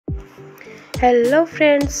Hello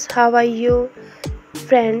friends, how are you?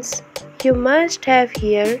 Friends, you must have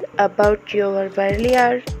heard about your Warli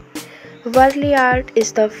art. Warli art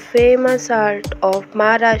is the famous art of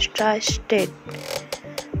Maharashtra state.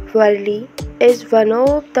 Warli is one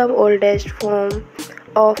of the oldest forms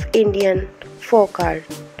of Indian folk art.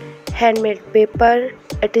 Handmade paper,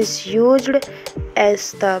 it is used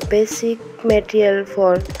as the basic material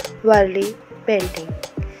for Warli painting.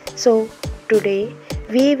 So today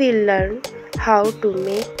we will learn how to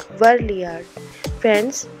make Warli art.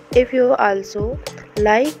 Friends, if you also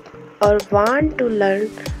like or want to learn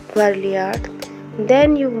Warli art,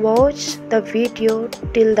 then you watch the video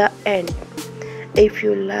till the end. If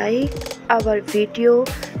you like our video,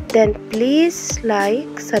 then please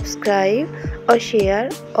like, subscribe or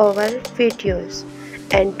share our videos.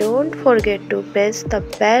 And don't forget to press the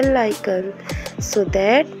bell icon so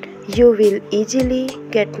that you will easily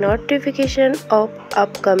get notification of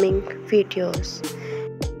upcoming videos.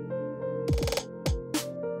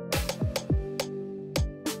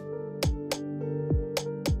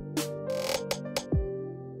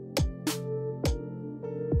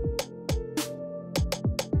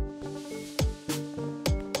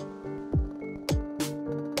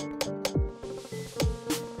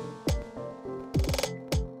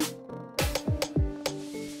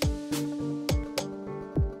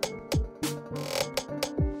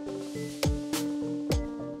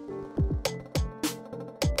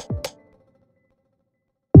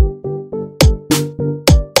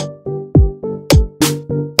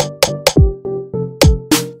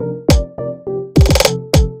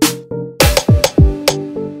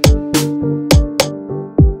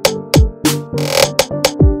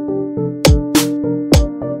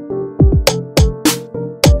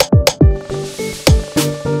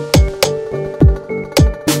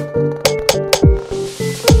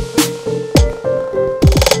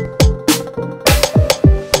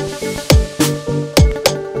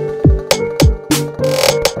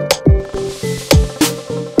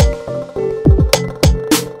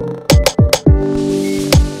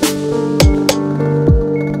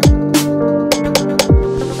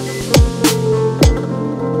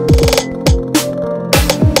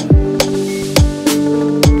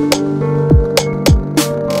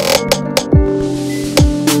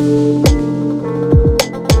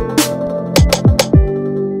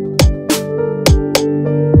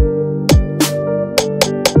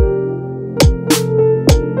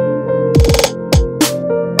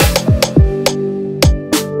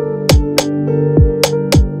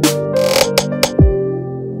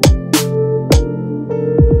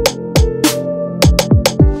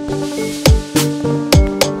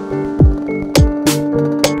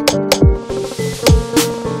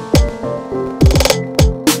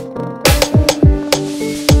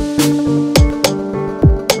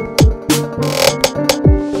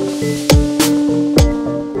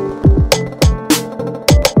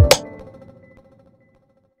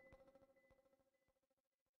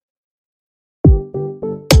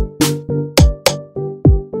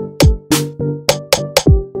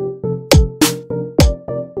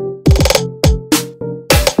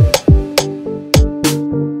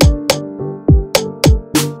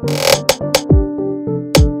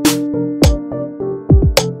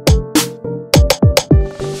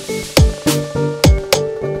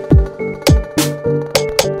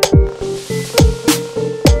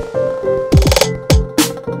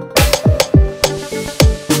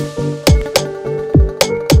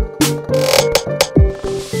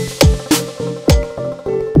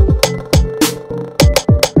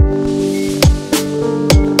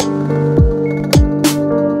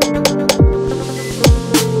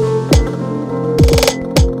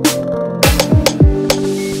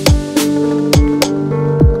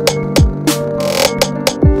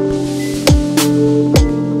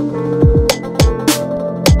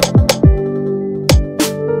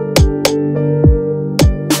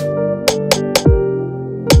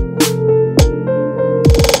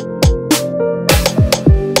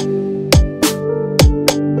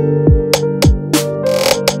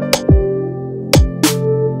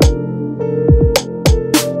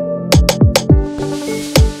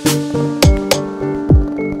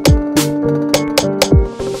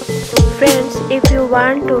 Friends, if you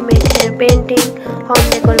want to make hair painting, home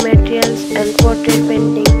decor materials and portrait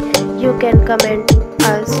painting, you can comment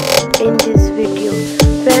us in this video.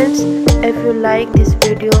 Friends, if you like this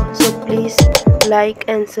video, so please like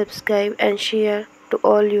and subscribe and share to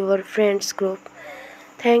all your friends group.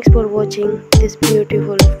 Thanks for watching this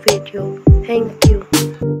beautiful video. Thank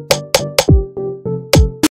you.